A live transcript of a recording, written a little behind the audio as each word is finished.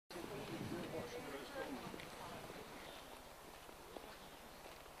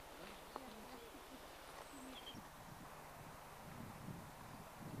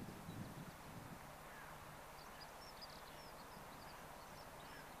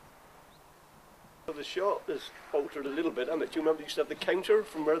So the shop has altered a little bit, hasn't it? Do you remember you used to have the counter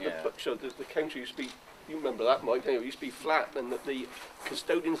from where the bookshop, the counter used to be, you remember that, Mike? It used to be flat, and the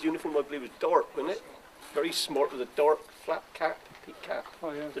custodian's uniform, I believe, was dark, wasn't it? Very smart with a dark flat cap, peak cap,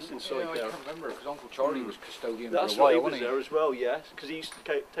 just inside there. I can't remember, because Uncle Charlie was custodian That's for a while, right, he wasn't was there as well, yes, because he used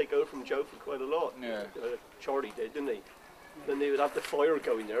to take over from Joe for quite a lot. Yeah. Charlie did, didn't he? Then they would have the fire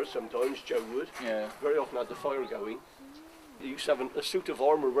going there sometimes, Joe would. Yeah. Very often had the fire going. He used to have a suit of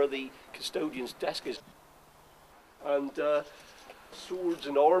armour where the custodian's desk is. And swords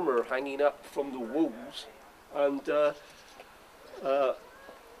and armour hanging up from the walls. And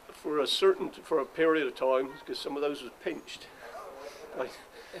for a period of time, because some of those was pinched.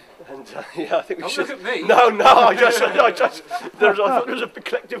 Yeah, I think we should. Don't look at me. No, I just I thought there was a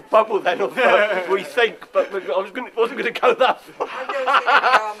collective bubble then of we think, but I wasn't going to go that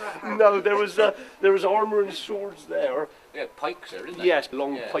far. No, there was armour and swords there. Yeah, pikes there, didn't they? Yes,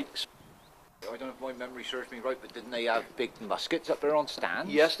 long pikes. I don't know if my memory serves me right, but didn't they have big muskets up there on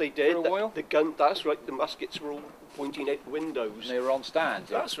stands? Yes, they did. For a while? The gun, that's right, the muskets were all pointing at windows. And they were on stands?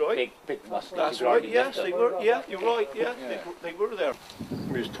 That's right. Big muskets. That's right, yes, they were, yeah, you're right, yeah, they were there.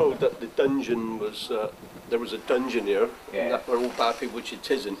 We was told that the dungeon was, there was a dungeon here, and that were all bad people, which it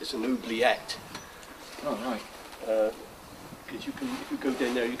isn't, it's an oubliette. Oh, right. Because you can, if you go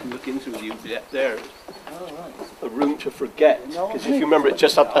down there, you can look into the oubliette there. Oh, right. A room to forget. Because if you remember, it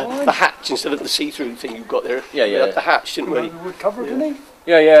just had the hatch instead of the see-through thing you've got there. Yeah. We had the hatch, didn't we? Wood cover, didn't he?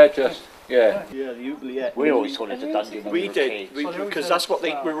 Yeah, yeah. Yeah, the oubliette. We always called it a dungeon. We did, because that's what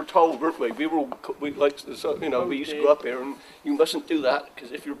we were told, weren't we? We were all, we used to go up here and you mustn't do that,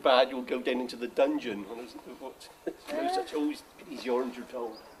 because if you're bad, you'll go down into the dungeon. There's such always these yarns you're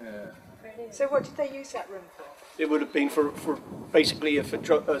told. So what did they use that room for? It would have been for basically if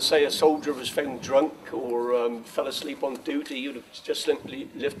say a soldier was found drunk or fell asleep on duty, you'd have just simply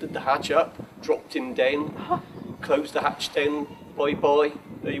lifted the hatch up, dropped him down, closed the hatch down, bye-bye,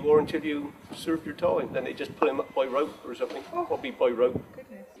 there you were until you served your time. Then they just pull him up by rope or something, probably by rope.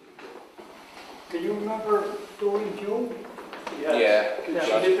 Goodness. Can you remember Doreen Joe? Yeah. She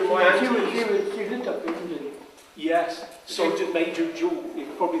lived in my auntie's. She lived up there, didn't she? Yes, Sergeant Major Joe, he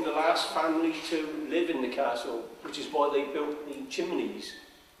was probably the last family to live in the castle, which is why they built the chimneys.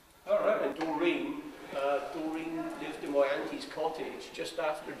 All right. And Doreen lived in my auntie's cottage just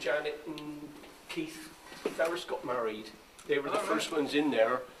after Janet and Keith Ferris got married. They were the first ones in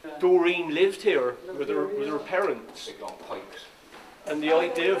there. Doreen lived here with her parents. Big long pikes. And the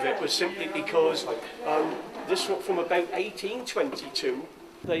idea of it was simply because this was from about 1822,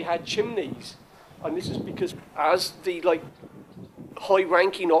 they had chimneys. And this is because as the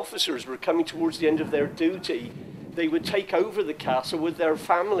high-ranking officers were coming towards the end of their duty, they would take over the castle with their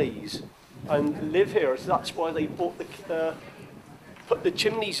families and live here. So that's why they put the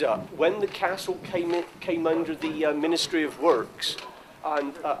chimneys up. When the castle came under the Ministry of Works,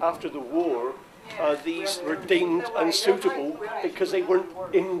 and after the war, these were deemed unsuitable because they weren't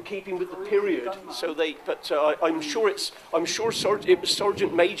in keeping with the period. So I'm sure it was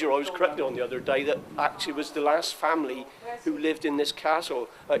Sergeant Major I was corrected on the other day that actually was the last family who lived in this castle.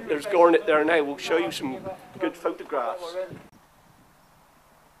 There's Garnet there now. We'll show you some good photographs.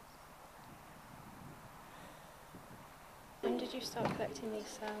 When did you start collecting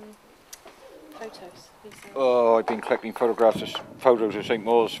these photos? Oh, I've been collecting photos of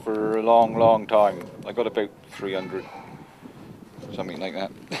St.Mawes for a long time. I got about 300, something like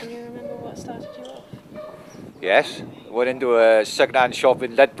that. Can you remember what started you off? Yes, I went into a second-hand shop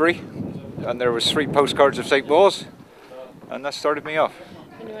in Ledbury, and there was 3 postcards of St.Mawes, and that started me off.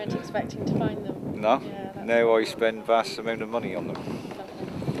 And you weren't expecting to find them? No, Yeah, now I spend vast amount of money on them.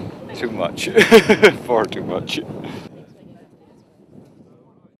 lovely. Too much, far too much.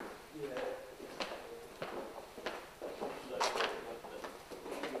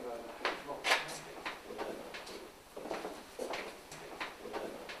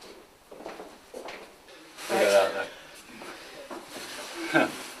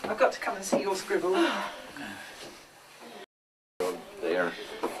 I've got to come and see your scribble. There,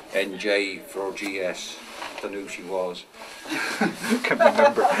 NJ for GS. Don't know who she was. Can't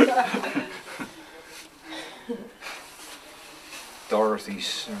remember.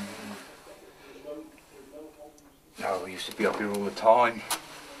 Dorothy's. No, we used to be up here all the time.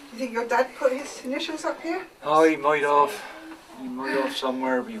 Do you think your dad put his initials up here? Oh, he might have. He might have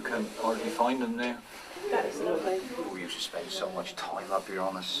somewhere, but you can't hardly find them now. That's lovely. We used to spend so much time up here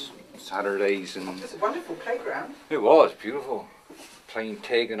on us Saturdays, and It's a wonderful playground. it was beautiful. Playing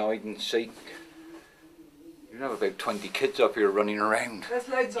tag and hide and seek. You have about 20 kids up here running around. There's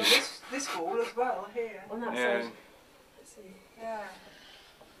loads on this wall as well, here. On that Yeah. side. Let's see. Yeah.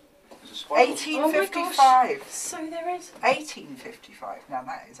 There's a spoiled. 1855. So there is. 1855. Now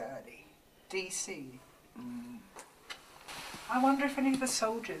that is early. DC. I wonder if any of the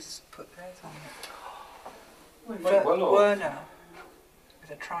soldiers put theirs on it. Werner.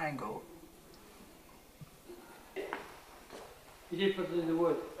 With a triangle. You did put it in the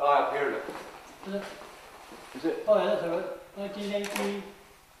wood. Ah, here look. Is it? Is it? Oh, yeah, that's all right. 1981.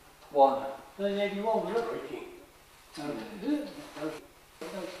 1981, was it? Breaking. Is it?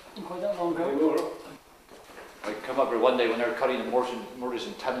 Not quite that long ago. I come up here one day when they were cutting the murders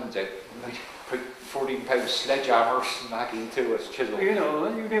and tendons out, and I put 14-pound sledgehammer smacking into us, chisel. You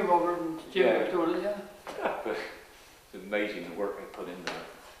know, you knew Robert and Jim Yeah. were doing it, yeah? But it's amazing the work I put in there.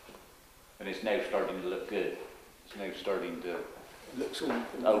 And it's now starting to look good. It's now starting to Looks all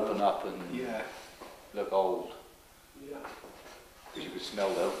open up and Yeah. look old. Yeah. Because you could smell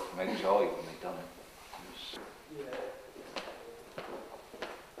the oak from outside when they'd done it. Yeah.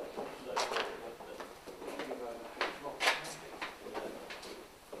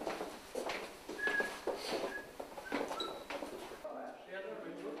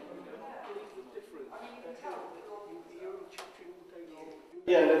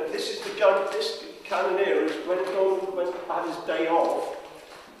 Yeah, no, this is the gun. This cannoneer is when Donald had his day off.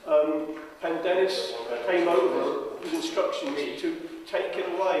 Pendennis came over with instructions to take it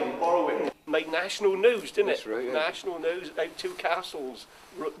away and borrow it. Made national news, didn't That's it? right, yeah. National news about two castles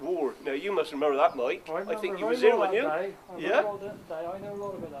were at war. Now you must remember that, Mike. I think you I was here, remember weren't you? that day. Yeah. I remember that day. I know a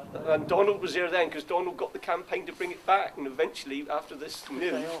lot about that day. And Donald was here then because Donald got the campaign to bring it back, and eventually after this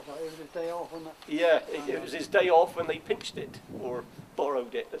news, Day off, it was his day off, wasn't it? yeah, it was his day off when they pinched it or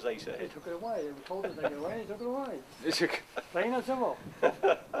borrowed it, as they They say. took it away. They were told to take it away. They took it away. It's a, Plain and simple.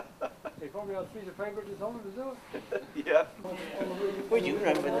 They probably had a piece of paper to tell them to do it. Yeah. Well, you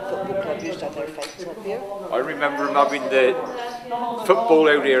remember the football club used to have their fights up here? I remember them having the football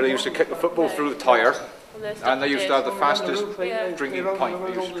out here. They used to kick the football through the tyre, and they used to have the fastest drinking pint.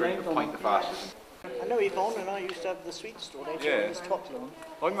 They used to drink the pint the fastest. I know Yvonne and I used to have the sweet store down Yeah. on this top lawn.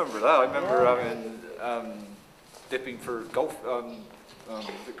 I remember that. I remember having dipping for golf,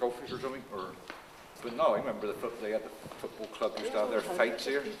 the goldfish or something. But no, I remember they had the football club used to have their fights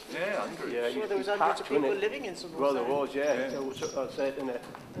here. Yeah, hundreds. Yeah, Sure, there was hundreds of people living in some Well, there was, yeah. That's it, isn't it?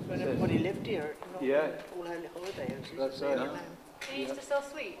 That's when everybody lived here. Not Yeah. all holiday houses. That's They're it. now. They used to sell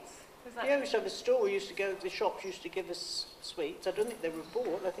sweets. Was that? Yeah, we used to have a store. We used to go. The shops used to give us sweets. I don't think they were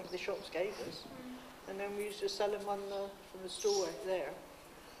bought. I think the shops gave us, and then we used to sell them from the store out there.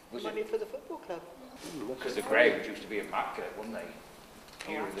 Was Money it for the football club. because the grounds used to be immaculate, weren't they?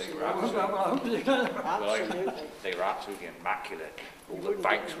 Here they were absolutely, Absolutely. they were absolutely immaculate. All the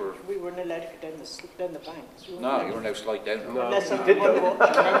banks were. We weren't allowed to go down the banks. we weren't No, we? you were now slide down. No. Unless we did someone though.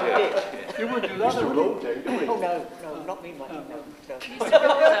 watched and then we did. You wouldn't do We used that, to would you? roll down, didn't we? Oh no, not me, Mike. No,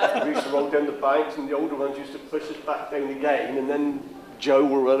 no. We used to roll down the banks, and the older ones used to push us back down again, and then Joe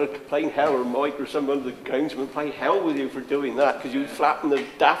or other playing hell, or Mike or some of the groundsmen play hell with you for doing that, because you'd flatten the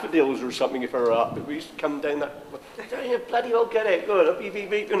daffodils or something if they were up. But we used to come down that, you bloody well get it, good, beep, beep,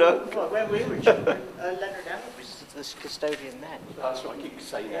 beep, you know. Well, when we were children, Leonard Allen was the custodian then. That's what I keep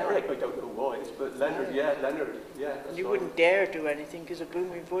saying, Eric, I don't know why, but Leonard, yeah. And That's you right. wouldn't dare do anything because a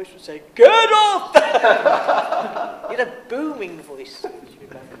booming voice would say, "Get off!" You had a booming voice.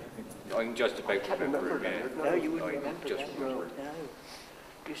 I can just about remember it. Yeah. No, you wouldn't I remember just that. remember it. No.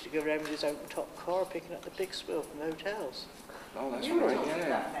 He used to go around with his open top car picking up the big swill from the hotels. Oh, that's right.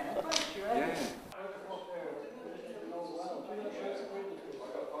 Yeah. Yeah.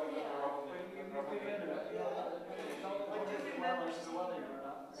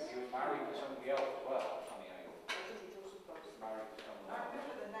 He was married to somebody else as well.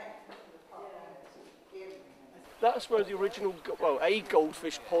 That's where the original, well, a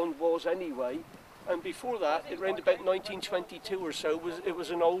goldfish pond was anyway. And before that, around about 1922 or so, it was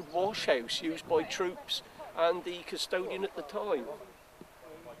an old wash house used by troops and the custodian at the time.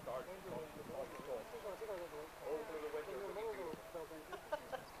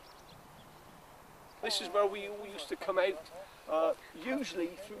 This is where we all used to come out,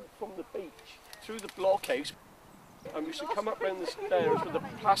 usually from the beach, through the blockhouse. And we used to come up round the stairs with a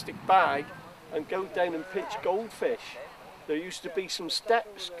plastic bag and go down and pitch goldfish. There used to be some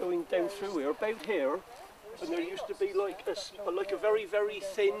steps going down through here, about here, and there used to be like a very, very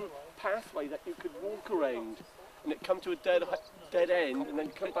thin pathway that you could walk around, and it come to a dead end and then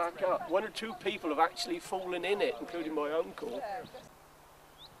come back up. One or two people have actually fallen in it, including my uncle.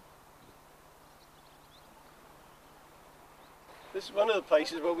 This is one of the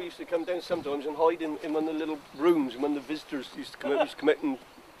places where we used to come down sometimes and hide in one of the little rooms, and when the visitors used to come out and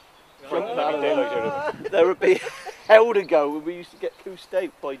front back down, there would be hell to go when we used to get poosed out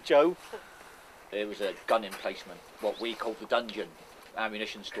by Joe. There was a gun emplacement, what we called the dungeon,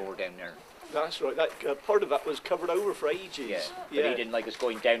 ammunition store down there. That's right. That part of that was covered over for ages. Yeah, but he didn't like us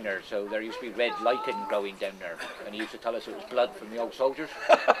going down there, so there used to be red lichen growing down there, and he used to tell us it was blood from the old soldiers.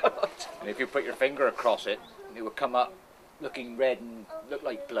 And if you put your finger across it, it would come up looking red and look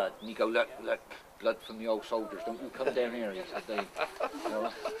like blood, and you go, look, blood from the old soldiers. Don't you come down here? He said, you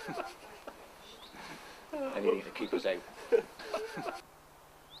know. Anything to keep us out.